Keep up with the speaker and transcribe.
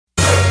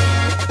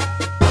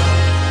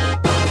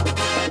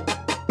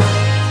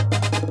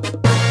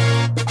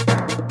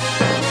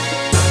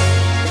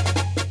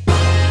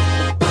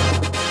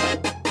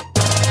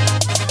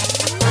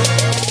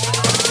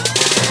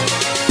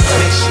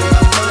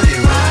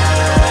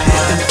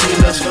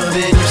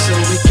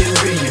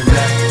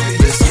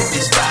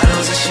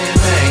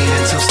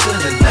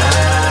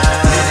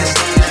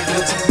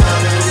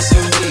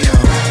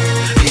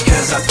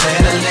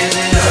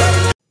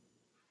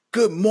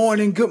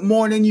Good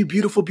morning, you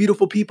beautiful,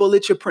 beautiful people.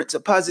 It's your Prince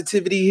of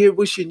Positivity here,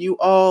 wishing you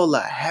all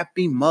a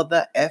happy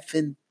mother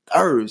effing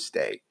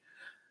Thursday.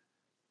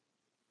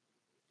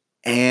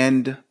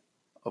 And,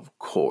 of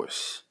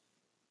course,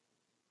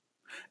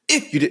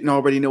 if you didn't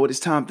already know it, it's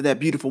time for that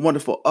beautiful,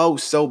 wonderful, oh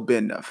so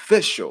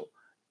beneficial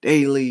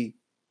daily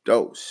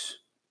dose.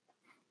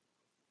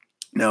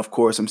 Now, of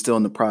course, I'm still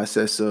in the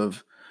process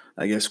of,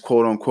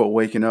 quote unquote,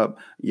 waking up.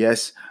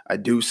 Yes, I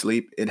do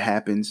sleep. It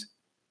happens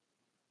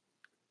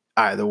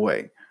either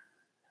way.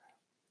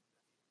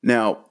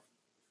 Now,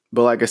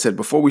 but like I said,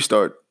 before we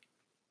start,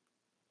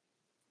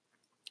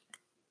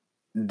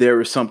 there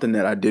is something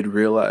that I did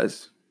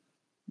realize,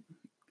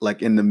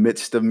 like in the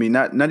midst of me,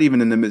 not even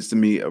in the midst of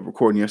me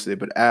recording yesterday,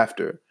 but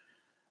after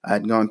I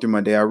had gone through my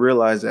day, I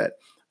realized that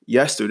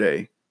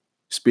yesterday,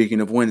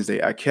 speaking of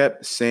Wednesday, I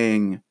kept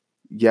saying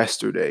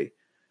yesterday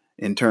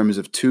in terms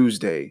of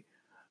Tuesday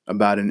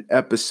about an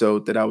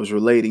episode that I was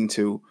relating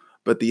to,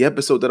 but the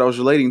episode that I was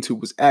relating to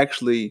was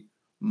actually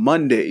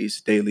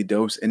Monday's Daily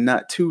Dose and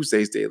not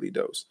Tuesday's Daily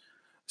Dose.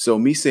 So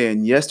me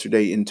saying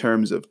yesterday in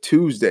terms of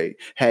Tuesday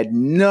had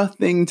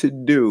nothing to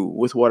do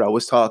with what I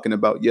was talking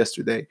about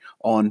yesterday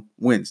on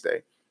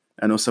Wednesday.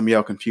 I know some of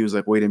y'all confused,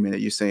 like, wait a minute,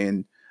 you're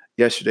saying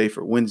yesterday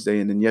for Wednesday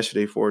and then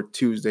yesterday for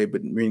Tuesday,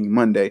 but meaning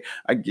Monday.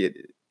 I get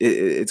it.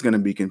 It's going to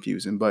be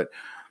confusing, but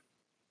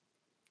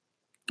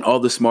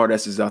all the smart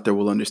asses out there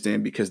will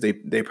understand because they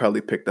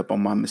probably picked up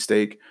on my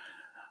mistake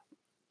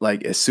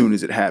like as soon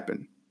as it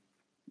happened.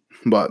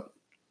 But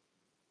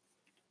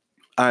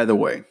either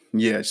way,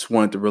 yeah, just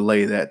wanted to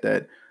relay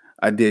that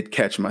I did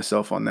catch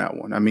myself on that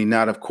one. I mean,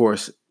 not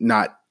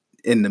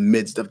in the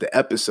midst of the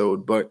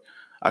episode, but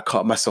I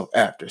caught myself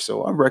after.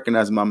 So I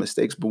recognize my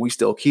mistakes, but we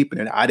still keeping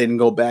it. I didn't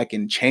go back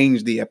and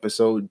change the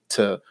episode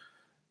to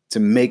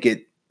make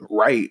it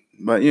right.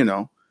 But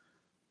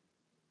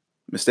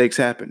mistakes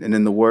happen. And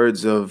in the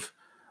words of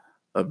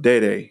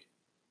Day,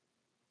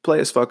 play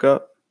as fuck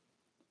up.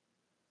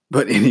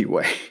 But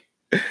anyway,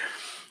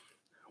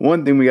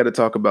 one thing we got to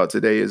talk about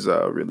today is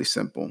really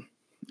simple.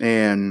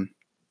 And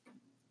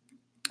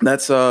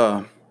that's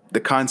the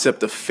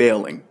concept of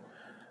failing.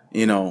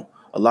 A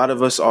lot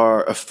of us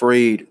are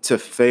afraid to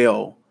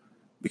fail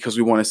because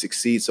we want to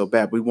succeed so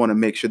bad. We want to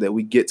make sure that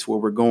we get to where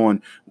we're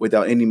going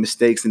without any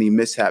mistakes, any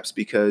mishaps,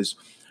 because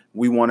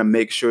we want to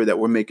make sure that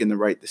we're making the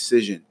right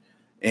decision.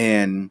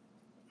 And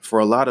for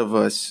a lot of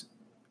us,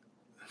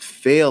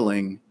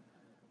 failing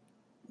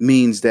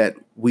means that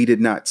we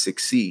did not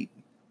succeed.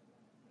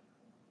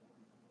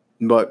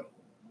 But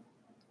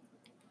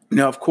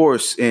now, of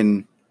course,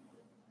 in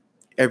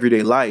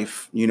everyday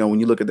life, when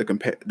you look at the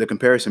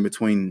comparison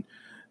between,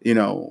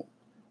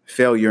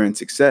 failure and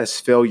success,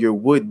 failure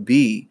would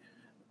be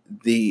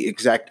the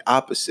exact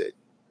opposite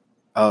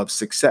of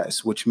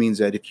success, which means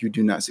that if you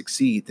do not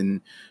succeed,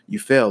 then you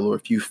fail, or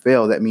if you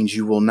fail, that means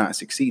you will not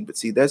succeed. But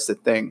see, that's the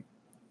thing.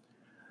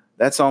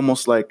 That's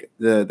almost like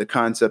the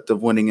concept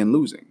of winning and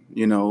losing.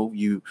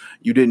 You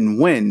didn't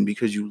win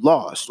because you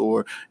lost,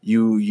 or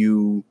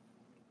you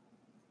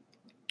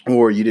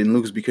didn't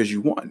lose because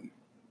you won.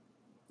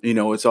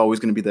 It's always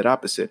going to be that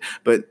opposite.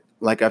 But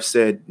like I've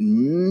said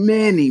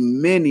many,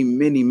 many,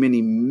 many,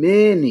 many,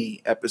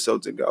 many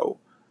episodes ago,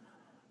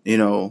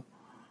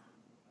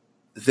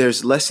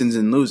 there's lessons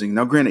in losing.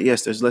 Now, granted,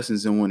 yes, there's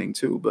lessons in winning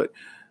too, but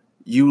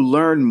you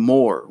learn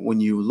more when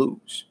you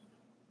lose.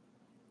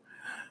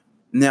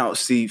 Now,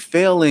 see,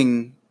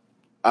 failing,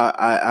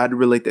 I'd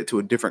relate that to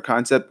a different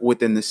concept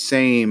within the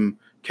same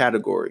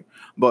category.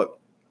 But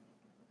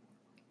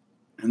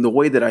the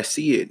way that I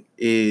see it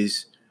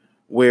is,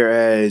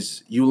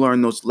 whereas you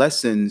learn those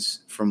lessons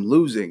from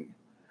losing,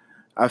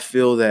 I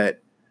feel that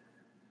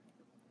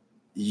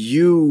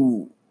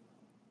you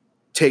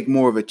take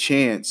more of a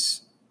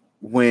chance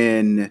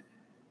when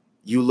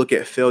you look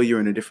at failure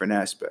in a different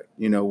aspect.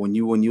 When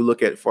you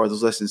look at far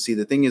those lessons, see,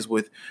 the thing is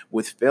with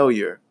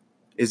failure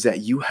is that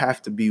you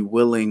have to be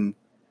willing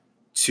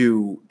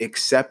to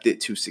accept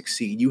it to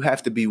succeed. You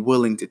have to be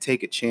willing to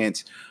take a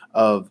chance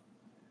of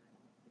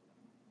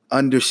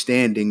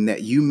understanding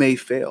that you may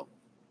fail.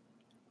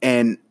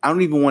 And I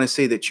don't even want to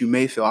say that you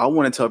may fail. I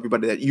want to tell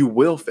everybody that you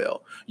will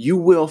fail. You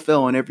will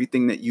fail in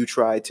everything that you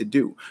try to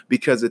do.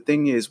 Because the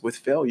thing is, with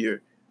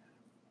failure,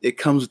 it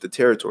comes with the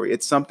territory.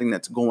 It's something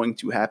that's going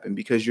to happen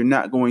because you're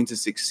not going to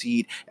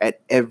succeed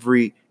at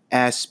every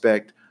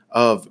aspect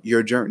of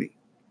your journey.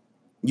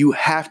 You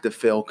have to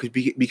fail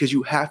because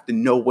you have to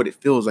know what it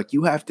feels like.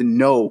 You have to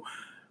know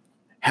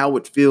how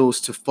it feels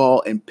to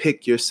fall and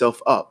pick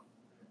yourself up.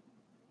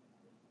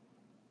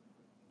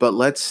 But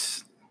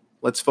let's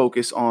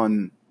focus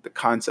on the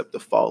concept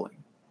of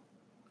falling.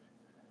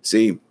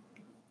 See,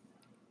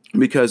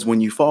 because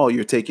when you fall,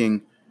 you're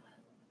taking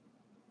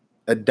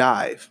a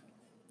dive,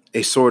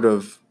 a sort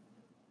of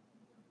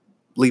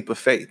leap of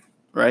faith,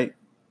 right?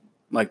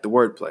 Like the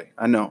wordplay,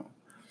 I know.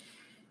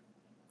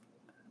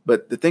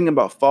 But the thing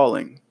about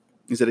falling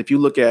is that if you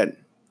look at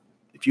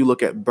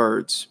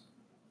birds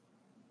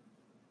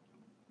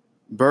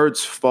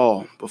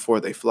fall before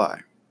they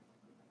fly.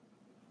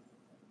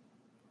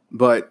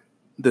 But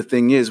the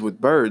thing is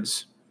with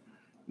birds,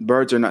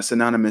 Birds are not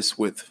synonymous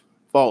with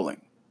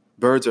falling.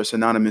 Birds are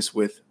synonymous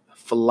with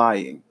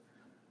flying,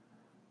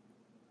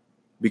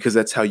 because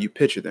that's how you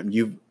picture them.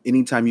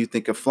 Anytime you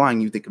think of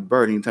flying, you think of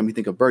bird. Anytime you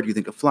think of bird, you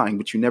think of flying,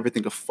 but you never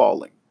think of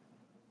falling.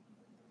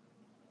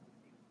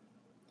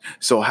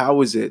 So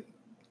how is it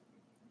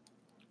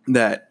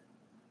that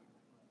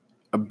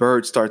a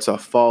bird starts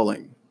off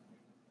falling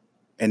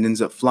and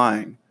ends up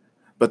flying,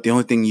 but the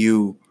only thing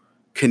you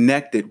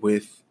connect it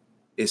with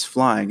is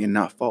flying and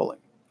not falling?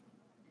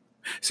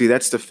 See,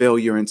 that's the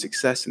failure and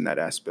success in that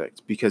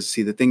aspect. Because,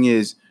 see, the thing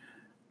is,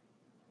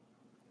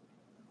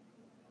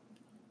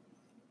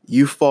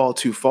 you fall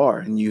too far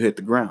and you hit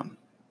the ground.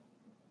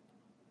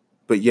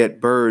 But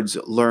yet birds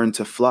learn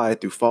to fly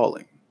through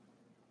falling.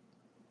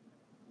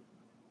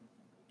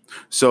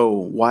 So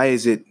why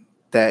is it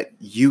that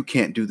you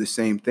can't do the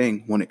same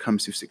thing when it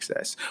comes to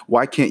success?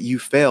 Why can't you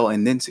fail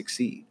and then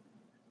succeed?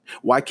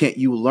 Why can't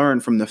you learn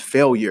from the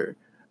failure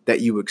that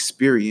you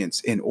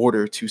experience in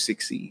order to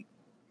succeed?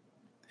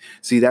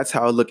 See, that's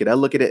how I look at it. I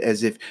look at it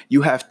as if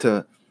you have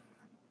to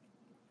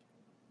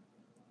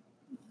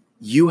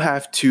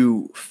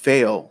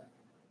fail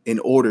in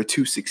order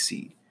to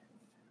succeed,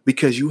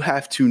 because you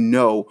have to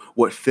know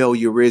what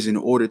failure is in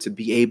order to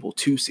be able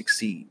to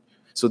succeed.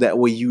 So that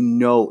way you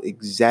know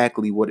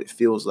exactly what it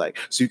feels like.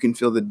 So you can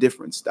feel the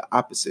difference, the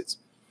opposites.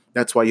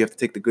 That's why you have to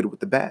take the good with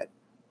the bad.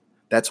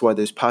 That's why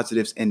there's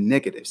positives and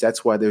negatives.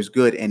 That's why there's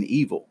good and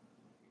evil.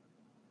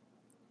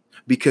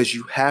 Because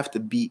you have to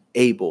be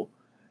able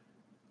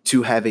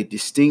to have a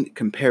distinct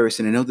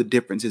comparison and know the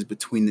differences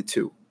between the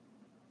two.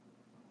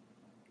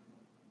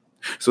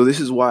 So this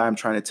is why I'm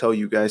trying to tell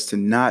you guys to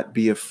not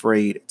be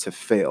afraid to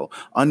fail.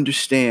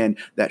 Understand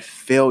that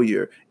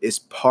failure is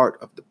part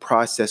of the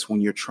process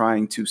when you're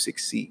trying to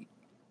succeed.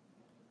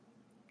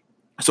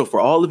 So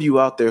for all of you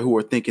out there who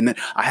are thinking that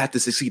I have to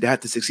succeed,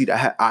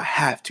 I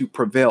have to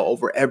prevail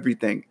over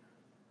everything,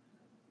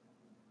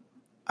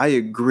 I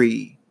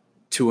agree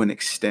to an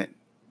extent.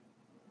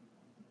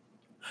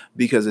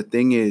 Because the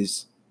thing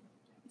is,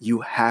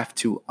 you have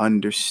to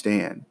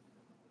understand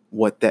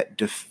what that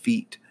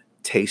defeat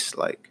tastes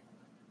like.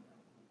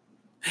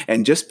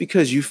 And just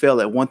because you fail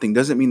at one thing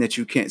doesn't mean that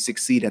you can't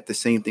succeed at the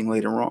same thing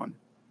later on.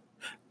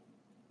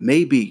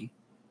 Maybe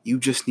you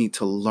just need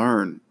to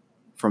learn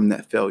from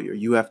that failure.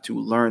 You have to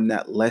learn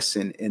that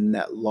lesson in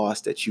that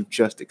loss that you've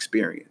just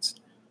experienced.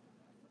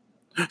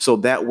 So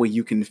that way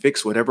you can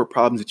fix whatever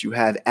problems that you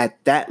have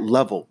at that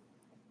level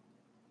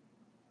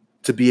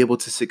to be able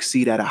to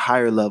succeed at a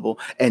higher level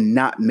and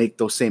not make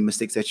those same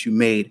mistakes that you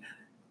made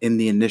in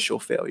the initial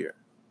failure.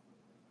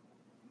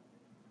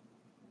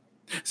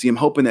 See, I'm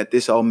hoping that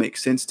this all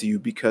makes sense to you,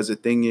 because the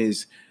thing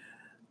is,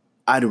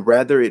 I'd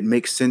rather it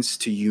make sense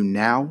to you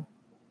now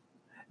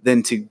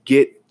than to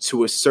get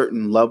to a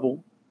certain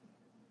level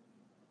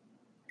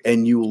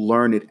and you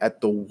learn it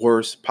at the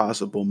worst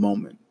possible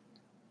moment.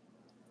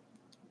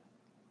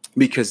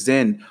 Because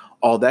then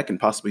all that can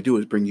possibly do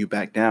is bring you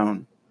back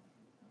down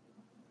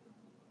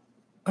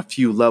a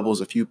few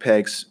levels, a few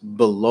pegs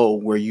below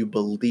where you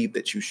believe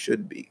that you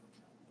should be.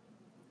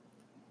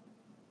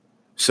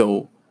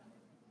 So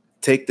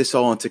take this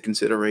all into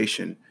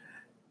consideration.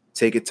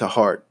 Take it to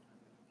heart.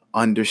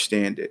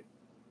 Understand it.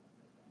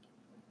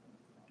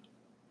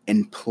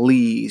 And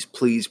please,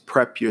 please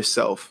prep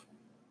yourself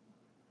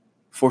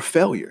for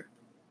failure.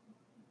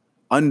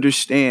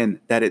 Understand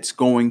that it's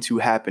going to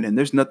happen and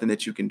there's nothing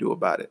that you can do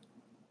about it.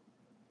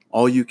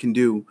 All you can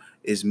do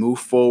is move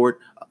forward,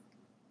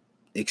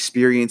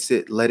 experience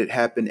it, let it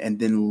happen, and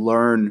then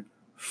learn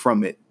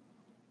from it.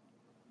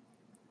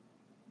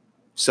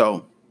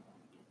 So,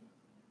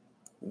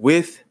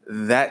 with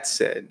that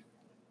said,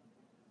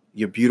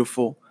 you're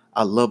beautiful.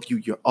 I love you.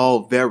 You're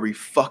all very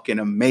fucking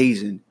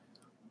amazing.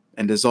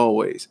 And as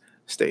always,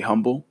 stay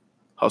humble,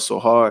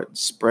 hustle hard,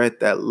 spread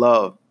that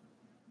love.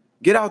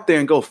 Get out there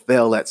and go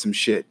fail at some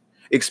shit.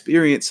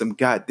 Experience some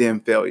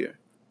goddamn failure.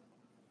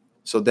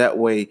 So that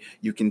way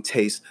you can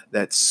taste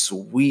that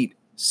sweet,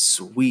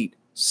 sweet,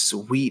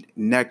 sweet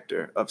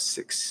nectar of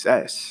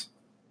success.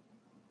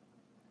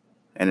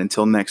 And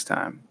until next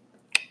time,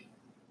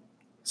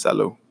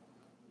 salud.